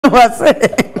wase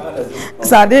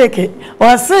sadeke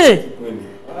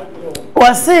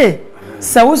wase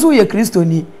sawusu ye Kristo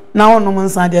ni na ono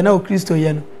monsa de na o Kristo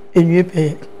ye no enwie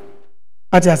pe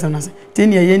ati asem na se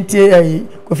tini ye ntie ayi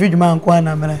Kofi Jumah nko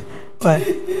ana mra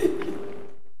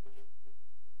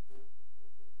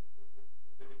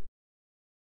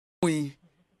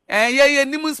ye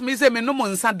nimus mi se me no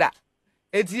monsa da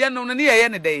eti ye no ne ye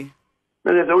ne dey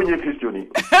me se wonye Kristo ni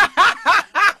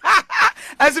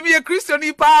asibi ye Kristo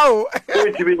ni pa o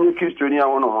we ti bi ni Kristo ni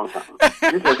awon no monsa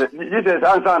Jesus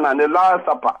answer na the last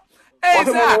supper what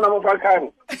mo na mo fa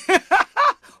kan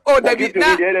oh David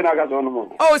na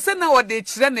oh se na wo de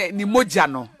kire na ni moja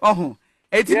no ohun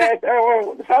eti na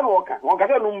some won ka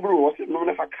se numbru wo se no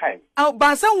na fa kan oh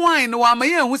ba se wine no wa ma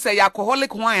ye hu se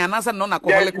alcoholic wine na se no na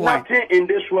alcoholic wine nothing in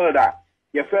this world that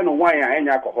your friend wine and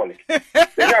alcoholic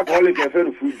the alcoholic your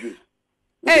friend fruit juice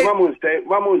Mama say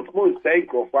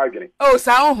Kofi. Oh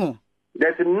sa ohun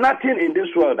there's nothing in this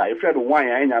world that your friend wine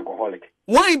and alcoholic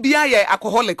wine bia ye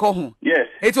alcoholic ohun yes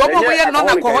eti obo mo ye non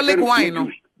alcoholic wine no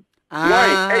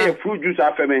wine fruit juice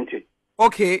are fermented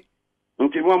okay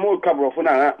unti mo kabrofo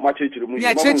na ma chechire mu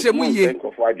ya chechire mu ye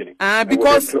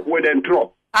because with them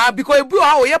drop because ebu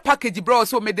how ye package bro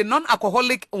so me the non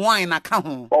alcoholic wine aka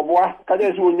ho oboa ka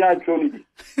je so onya atro ni bi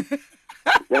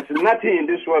there's nothing in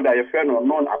this world that you feel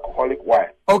non alcoholic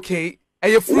wine okay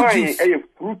a fruit juice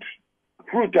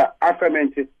fruit are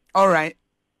fermented all right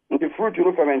the fruit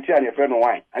no fermented and you feel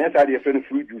wine and you say you feel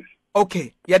fruit juice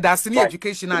okay yeah that's the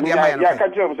education and ya ka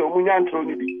je so onya atro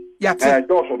ni bi ya te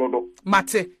do so do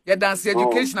mate yeah that's the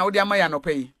education na wo dia ya no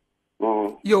pay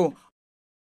yo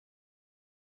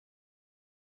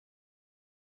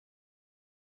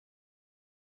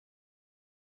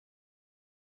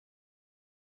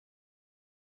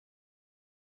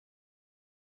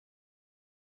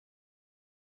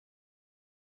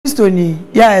Kristoni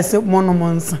ya ese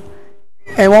monomonsa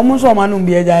wo mo so manu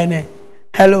bi eja ne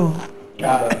hello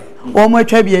wo mo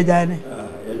atwa bi eja ne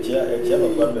echa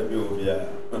ba ba bi obi a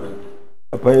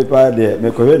apa de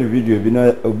me ko we video bi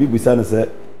na obi busa no se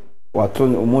wato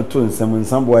mo to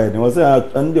nsam boy ne wo se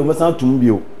ande mo san tum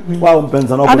bio wa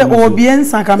mpensa no ko ade obi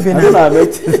ensa campaign na me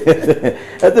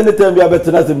ete ne tem bi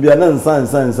abetena sem bia na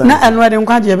nsan na anu ade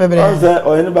nkwaje bebre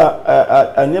o ne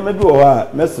ba anyema bi wo ha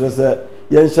mesre se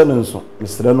yen hye no nso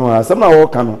mesre no asem na wo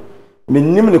ka no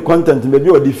mennim ne content me bi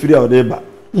odi free a odi ba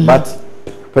but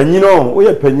panyino wo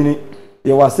ye panyini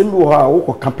ye wasem bi wo ha wo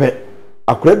ko kape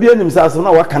akora bi anim sa asem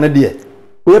na wo ka ne de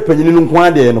wo ye panyini no nko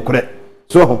ade no kore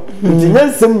so nti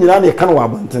nyensem nyina na ka no wa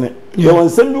bantene ye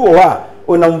wonsem bi wo ha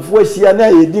onamfo ahia na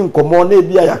ye di nkomo na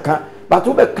bi ayaka but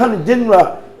wo be ka no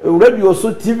general radio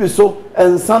so TV so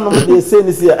ensa no de se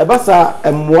ni se e ba sa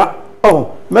emwa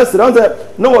mesre on se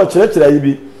no wo kire yi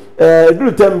bi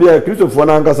duru tambia Christopher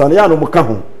na nkasa na ya no muka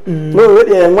ho no we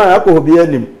de nwa akọ bi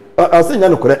anim asenya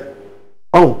no kore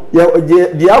ya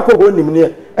di akọ ho nim ne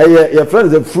your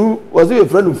friend the fruit was your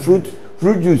friend fruit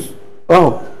juice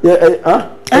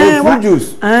fruit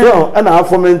juice so and a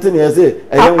ferment ne say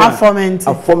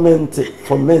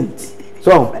ferment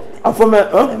so a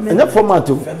format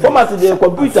the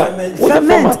computer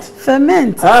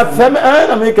ferment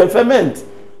na make ferment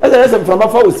as a from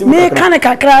afar we see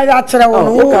mechanical cry actually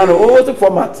o to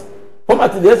format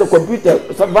there is a computer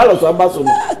so balance abaso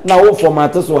na o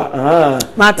format so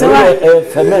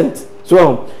ferment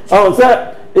so say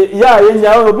ya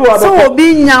nya obi wa so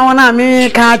obi nya wona me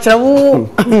ka akere wo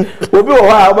obi wo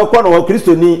ha obekọ no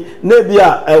Kristo ni na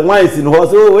bia wine sin ho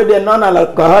so we dey non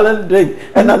alcoholic drink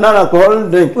and non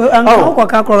alcoholic drink ko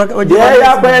ka ko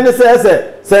ya ba ne se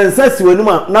sensasi wenu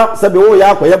ma na se be wo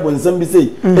ya akoye bonsam bi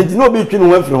sei enti na obi twi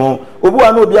no afiri ho obi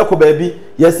wa na obi akoba bi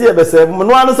yesi e be se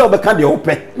no anu se obeka de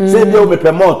ope se bi o me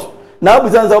promote na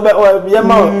obusanza obe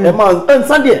ema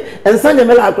ensande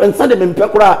mela ensande me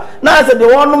mpekura na se de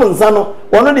wonum nsa no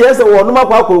wono de yese wonum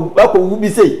akọ bi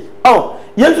sei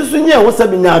yensusu nye ho se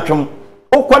bi nya atwom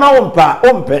okwana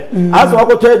ompe aso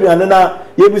akoto aduane na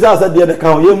yebusa asa de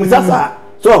ka ho yebusa sa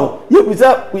so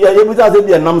yebusa se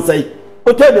de nam sei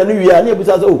oto aduane wi na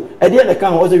yebusa so ede de ka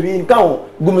ho so wi nka ho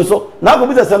gumi so na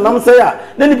akobusa se nam sei a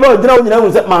na nipa odina wo nyina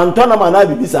hu se ma nto na ma na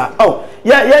bibisa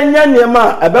ya nya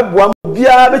niema ebeboa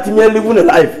bia betimi live in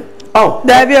life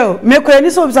Davio me ko ni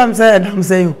so sam say dam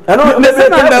say you me say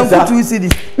na ba kutu cd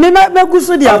me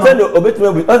gusu dia ma say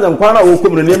obetimi bu azan kwa na wo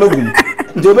komre ne maguli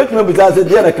nti obetimi bu say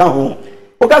dia na ka ho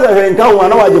o ka say nka ho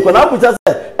na waje ko na bu say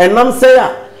enam say a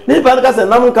ni pa ka say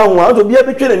nam nka ho a to bia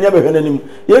betwe na nya behwe nanim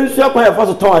ye nsu akwa ya fa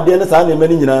so ton ade ne sa na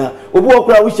mani nyina obi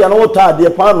okura wo hia na wo ta ade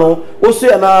pa no wo so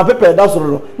ya na pepe da soro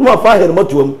no ma fa here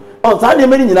motuam sa na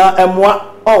mani nyina emwa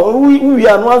we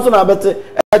are no one so na bete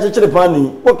akyekyere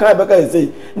pani wo kai beka say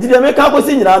nti de me ka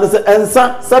kosi nyina no se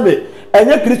ensa sabe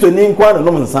enye kristo ni nkwa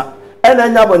no nsa ena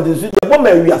nya abontinsu de bo ma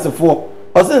wiasefo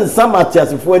o se nsa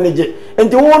matiasefo enije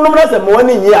nti wo nom na se mo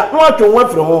ani nyi a no atwo wo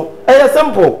afiri ho eye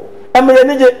simple emre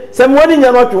enije se mo ani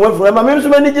nya no atwo wo afiri ma me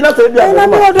so ani gina se bia na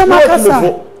me odo makasa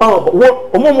wo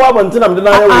omo abontina me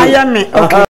na ya me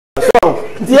okay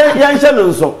nti ya nhye no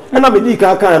nso ena me di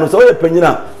ka kan no so ye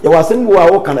panyina ye wasem wo a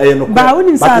wo kan eye no ba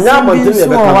woni sa se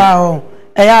bi wow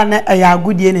eya na eya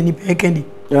agudie na nipa ekandi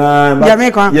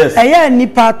Jamaica eya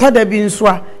nipa toda bi nso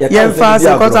a ye mfa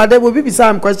se cause adebo bi bisa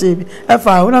am question bi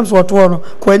efa wona so to no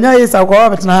ko nya yesa ko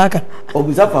betena aka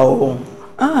obisa fa wo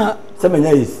se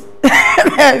menya yes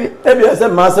ebi se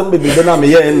masem be bi na me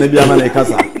ye na bi ama na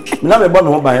kasa na me bo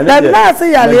me ho ban na na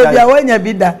se ya le bia wanya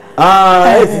bi da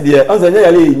esi de on se nya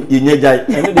ya le yenye jai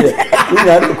ene de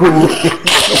nya ko wu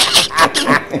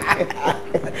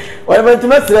why but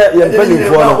mesre ye pani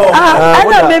fo no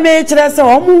ana me kire se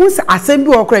o mu asem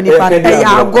bi okra ni pa e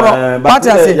ya agoro what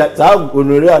you say sa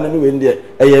gonori anu ni we ndie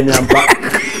eye mi ampa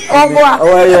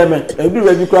o eye me ebi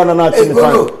we bi kwa na achi mi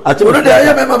fa achi mi de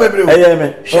eye me ma bebre eye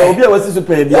me obi a wasi su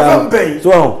pen bia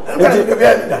so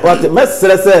what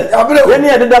mesre se ye ni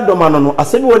ede da doma no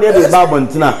asem woni ede ba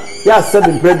bontina ya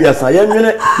 7 previous ye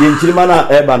nwene ye nkirima na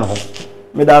eba no ho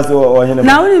me da se o hene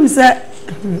na woni se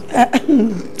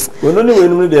wono ni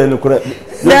wenu de no kore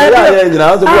ya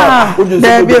nyina so bia oju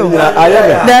so bi nyina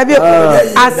ayebe dabi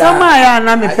asama ya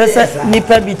na me pese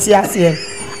nipa biti ase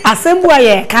asembu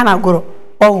aye kana goro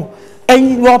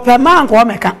en wo pema nko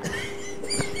meka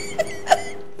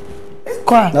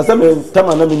kwa na se me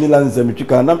tama na mi lanze mi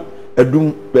twika na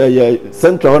adum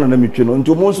central na mi twi no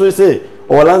nti mo so se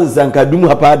o lanze anka dum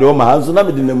hapa de o ma hanso na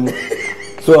me de namu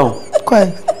so kwa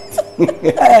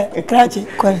krachi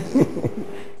kwa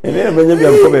ene benye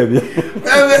bia ko bia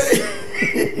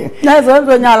na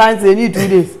so nya lanze ni 2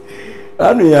 days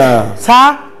anu ya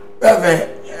sa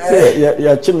se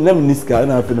ya chim na mniska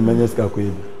na afi na manyeska ko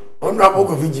yi onu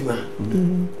aboko vijima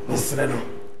nisre no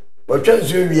otwa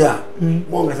nso wi a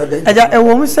mo ngasa da aja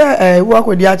ewo mu se wo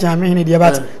akodi a cha me ne de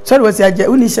bat so de wasi aja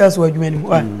uni shares wo adwuma ni mu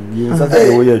yi sa se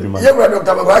wo ye adwuma ye bra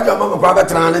doctor ma aja mama kwa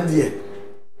betra na die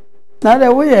na de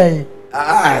wo ye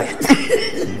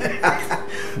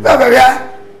baba ya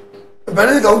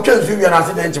bale ga utwa nso wi na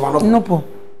se de nchima no po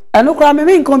anu kwa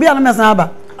me nko bia na mesa aba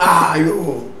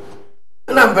yo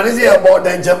na mbale se e bo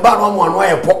de nchemba no mo anu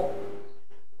aye po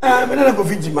me na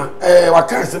Kofi Jima wa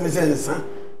kan se me se nsa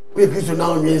we Kristo na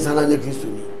onwe nsa na nya Kristo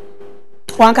ni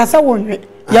wankasa wonwe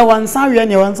ya wansa we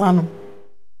ne wansa no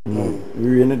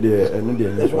we ne de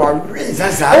so wa we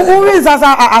nsa sa o we nsa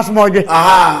sa asmodwe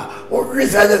o we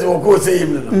nsa ja so ko se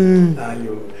yim no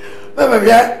ayo baba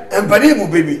bia empani mu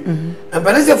baby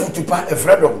empani se futupa e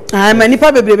freedom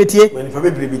manipa bebre betie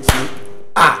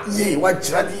ye wa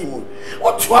kira di mu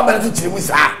o tuwa ba na kire mu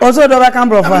sa o so do ba kan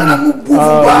brofa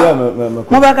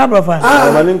mo ba kan brofa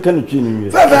ma nin kan twi ni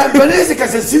wi baba empani se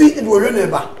kasasiri e wo ne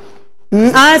ba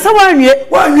sa wanwie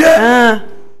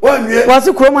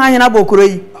wasi kuro ma hena bokuro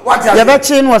yi ya be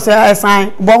chi no se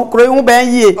esan bokuro yi hu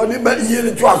ben yie oni ba yie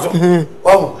ni tuaso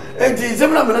enti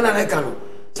semna me na ka no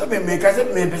se me ka se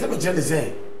me pese me kire de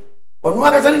se onu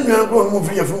aka se ni nwa ko mu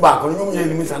fi yefun ba ko no mu ye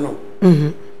ni mi sa no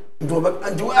ndo ba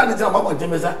anju ani ta ba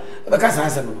temesa be ka sa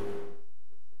se no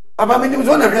aba me ni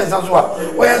so na hwe sa so a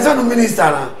o ye sa no minister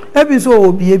na ebi so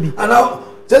obi ebi ana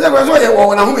se kwa so ye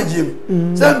wo na hu mejim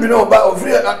se mbi no ba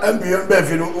ofri MBM ba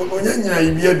fi no onya nyina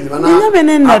ibi abi na nya me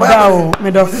ne na da o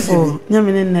me do fo nya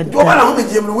me ne na da do ba na hu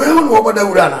mejim no we hu no oboda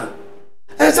wura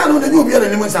na sa no na obi ana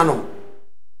ni mu sa no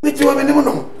mi ti wo me ni mu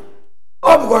no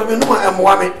o because me no ma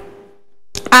emwa me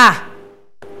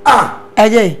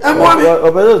eje emwa me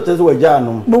obedo teso wa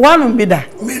janu bo wanu bida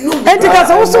me no etika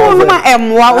so so no ma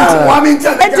emwa emwa me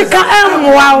ntia etika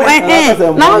emwa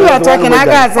now you are talking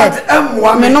aga say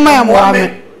emwa me no ma emwa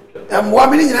me emwa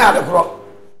me ni nyina ade kro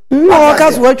no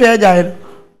ka so atwa eja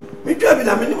mi twa bi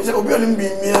na me ni mo se obi oni bi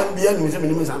ni se me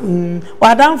ni mo sa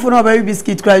wa danfo no ba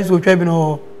biscuit cry so twa bi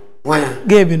no wanya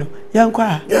gebi no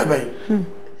yankwa ya bai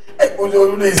o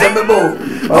le se be bo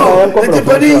eti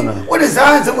pani o le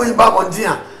sa se mo ba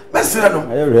montia mesre no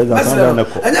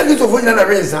anya ki so fo nyina na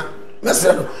rensa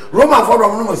mesre no Roma for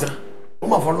no mo sa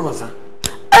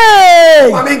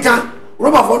Aminka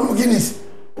Roma for no Guinness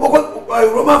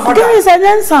Roma for Guinness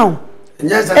anyansa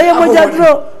eh mo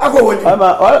jadro akowoni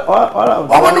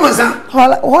o no mo sa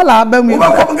hola ba mu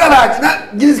o ko garage na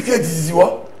Guinness crate zizi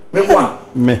wo me kwa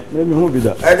me hu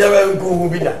bida e de ba hu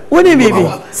bida woni bibi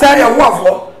sa ya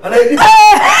wafo ana edi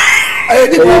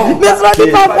mesra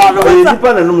di pa no di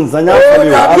pa na no nsanya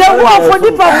ya wafo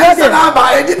di pa de na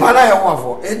ba edi pa na ya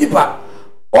wafo edi pa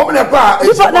Omne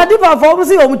kwa na dipa for omu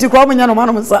si omu ti kwa omu nya no ma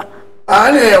no sa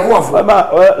ani e wo fo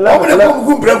omne ko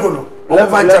ku breko no o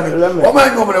fa chame o ma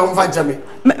nyo omne o fa chame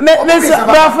me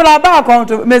bra fula ba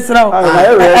account me sra o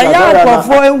ya ko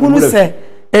fo enhunu se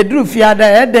eduru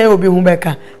fiada ede obi hu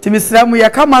beka ti me sra mu ye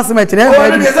ka masmet na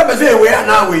e be se be se we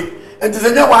na we enti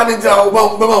se nya wa ni tira o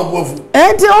ba ma bofu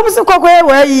enti omu si kokwe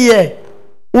we yiye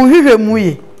uhihwe mu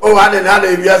ye o wa ni na na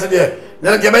ewiase de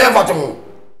na ke be ya fatomo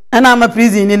ana ma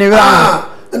prison ni ne wa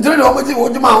ntire de omo ti wo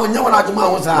juma ho nya wona juma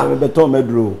ho sa be to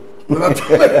medro what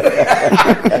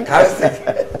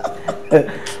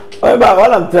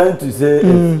I'm trying to say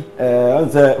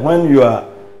is when you are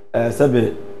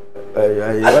sabe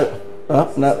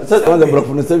on the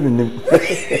brofun say name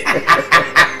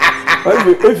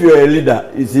if you are a leader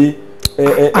you see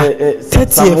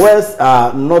some words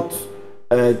are not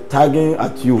tagging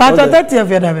at you but 30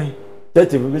 of you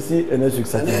 30 we see next week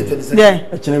Saturday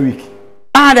yeah week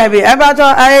there be about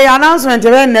announcement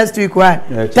next week why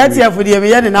 30 of the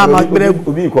me na ma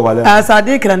obi ko wale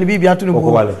Sadiq na bi bia to no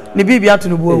bo ni bi bia to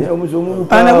no bo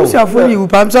ana bushafo ni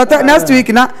upam so next week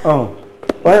na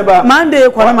Monday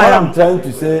kwa ma I'm trying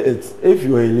to say it's if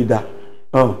you are a leader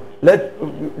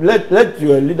let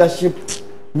your leadership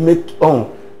make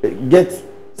get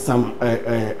some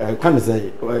kind of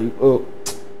say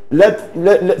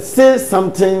let say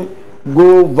something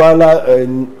go viral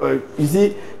you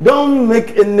see don't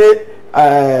make any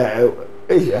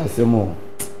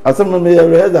asemo me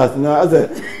rehearse as na as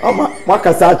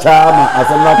makasa chama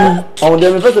asemo on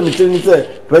dem person me tell say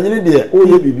panyin de o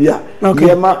ye bibia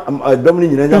ye ma dom ni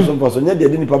nyina nya so mfa so nya de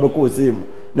nipa be ko se mu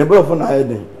ne brofo na aye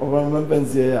den o ba man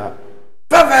pensie ya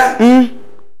Fefe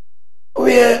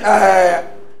we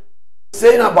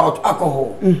saying about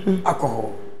alcohol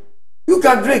alcohol you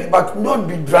can drink but not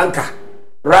be drunker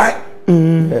right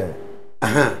yeah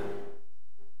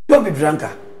don't be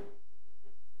drunker.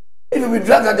 If you be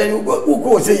drunker, then you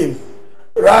go say him,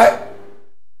 right?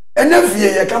 And then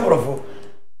you come from.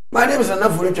 My name is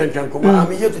Anafuri Chanchanko.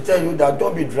 I'm here to tell you that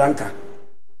don't be drunker.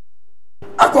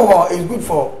 Alcohol is good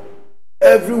for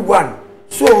everyone,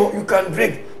 so you can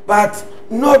drink, but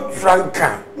not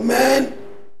drunker, man.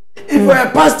 If you're a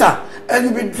pastor and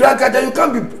you be drunker, then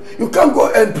you can't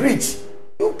go and preach.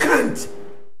 You can't.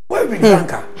 Why be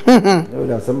drunker?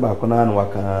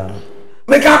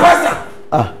 Make a pastor.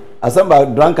 Asamba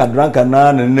drunker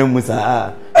na ne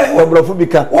musa pebrofo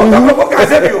bika pebrofo ka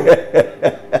se bio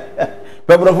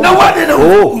pebrofo na what na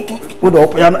wo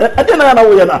do ya na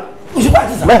wo ya na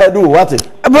me hedu what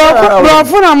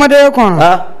brofo na mode ko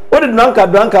ha wo de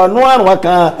drunker no an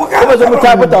waka wo be so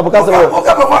muta bota buka se wo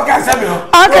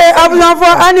okay abuzanfo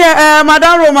ane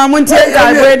madam Roma muntie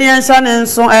ka bredi ensa ne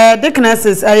nso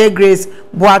dicknesses grace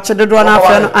boache dodo na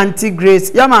afa no anti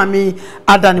grace ya mami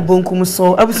adani bonkum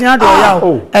so abusunya do ya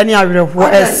o ene awerefo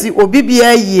esi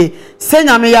obibia yie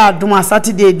senyame ya adom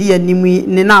Saturday di animu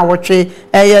ne na awotwe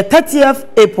 30th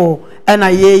April ena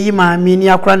yeyi mami ni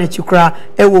akura na chikura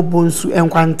ewo bonsu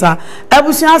enkwanta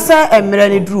abusunya se emere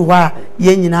ne duru ho a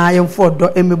ye nyina yemfo do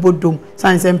emebodom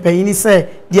sanse mpanyini se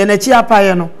de na chi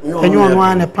apaye no enyo no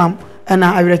ane pam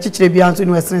ena awere chichire bia nso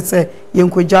ni wesene se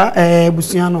yenkoja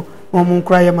abusunya no Mom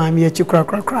cry ya mami echi kra.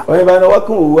 Oye ba na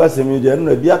waka owu asemi de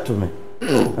no bi atome.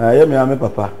 Ya me ame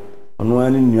papa. Ono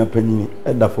ani nua panyini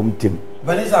eda fom tem.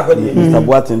 Vanessa akodi. Mr.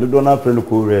 Boatin do na friend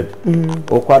ko red.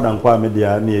 O kwada nkwa me de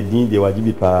na edin de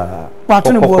wajibi pa.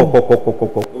 Watu no bo.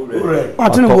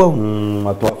 Watu no bo.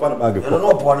 Ato afa na bag ko.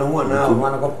 No po na ho na ho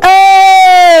na ko.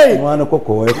 Eh! Ho na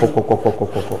kokko e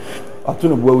kokko. Atu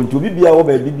no bo nti obi bia wo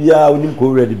ba bibia onim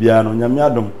ko red bia no nyame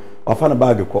adom. Afa na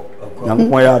bag ko.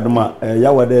 Nyankwa ya adoma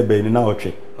ya wada be ni na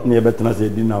otwe ne ye betena se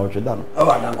di na otwe da no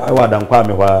e wada nkwa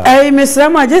me hwa Mr.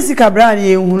 Ma Jessica Brown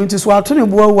ye hunu nti so ato ne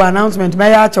bo wu announcement me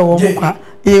ya acha wo mkwa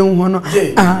ye hu no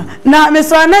na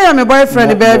Mr. Na ya me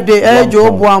boyfriend birthday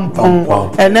Jo Boampon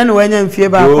ene no wanya mfie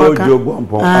ba akwa Jo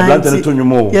Boampon ablante ne to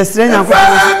nwumo yesre nyankwa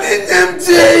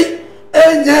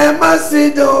enye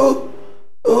masido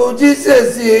o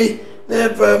Jesus ye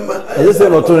never ma ye se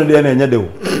no to ne de na enye de o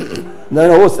na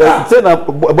no say na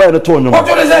boy no to nwumo what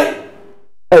you say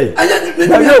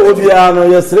na obi ano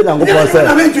yesre nyankopon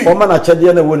say o ma na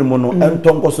chede na woni mu no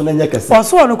ento nkoso na nye kese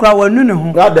oso no kra wanu ne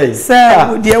ho radai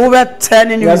say de wo be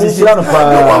tene ni musisi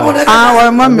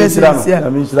wa ma message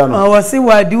wa si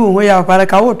wa di wo ya para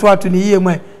ka wo to ato ni yie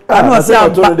mu ano se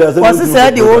wa si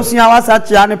say de wo sua wa sa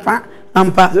chia ne pa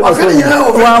ampa wa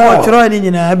wo chro ni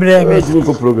nyina abre me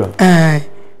program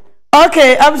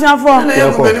okay, absent for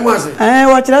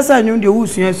what you say, you do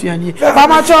suya.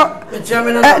 Pamacho,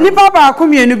 ni papa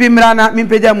come here, no be mrana,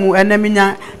 mimpedamu, and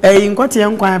Naminia, in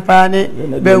Cotian Quine Pane,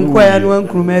 Benquay and one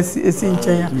crewmess is in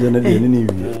China.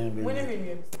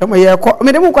 Emo ye ko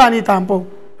me dem kwa ni tampo.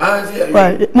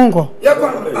 Right, munko.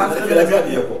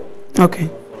 Okay.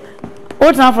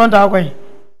 What na front akwen?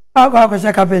 Akwa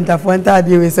she carpenter for enta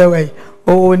dey we say we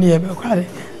o ni e be kware.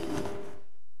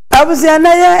 Abusia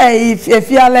na ye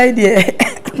efiala dey.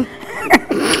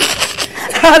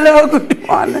 Hello, good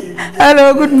morning.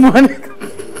 Hello, good morning.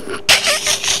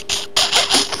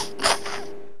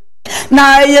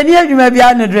 Na ye ni adwuma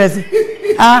bia no dress.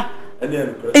 Ah.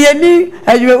 Ye ni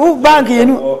adwuma bank ye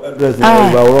ni.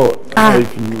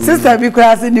 Sister bi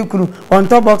class ni kunu on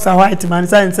top box and white man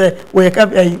say we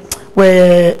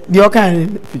the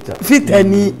kind fit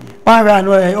any one run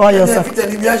or yourself.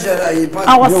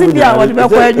 I was sitting there what be kwa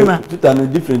adwuma. Fit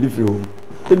and different.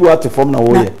 Maybe what form na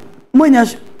wo ye.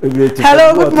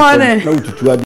 Hello, good morning.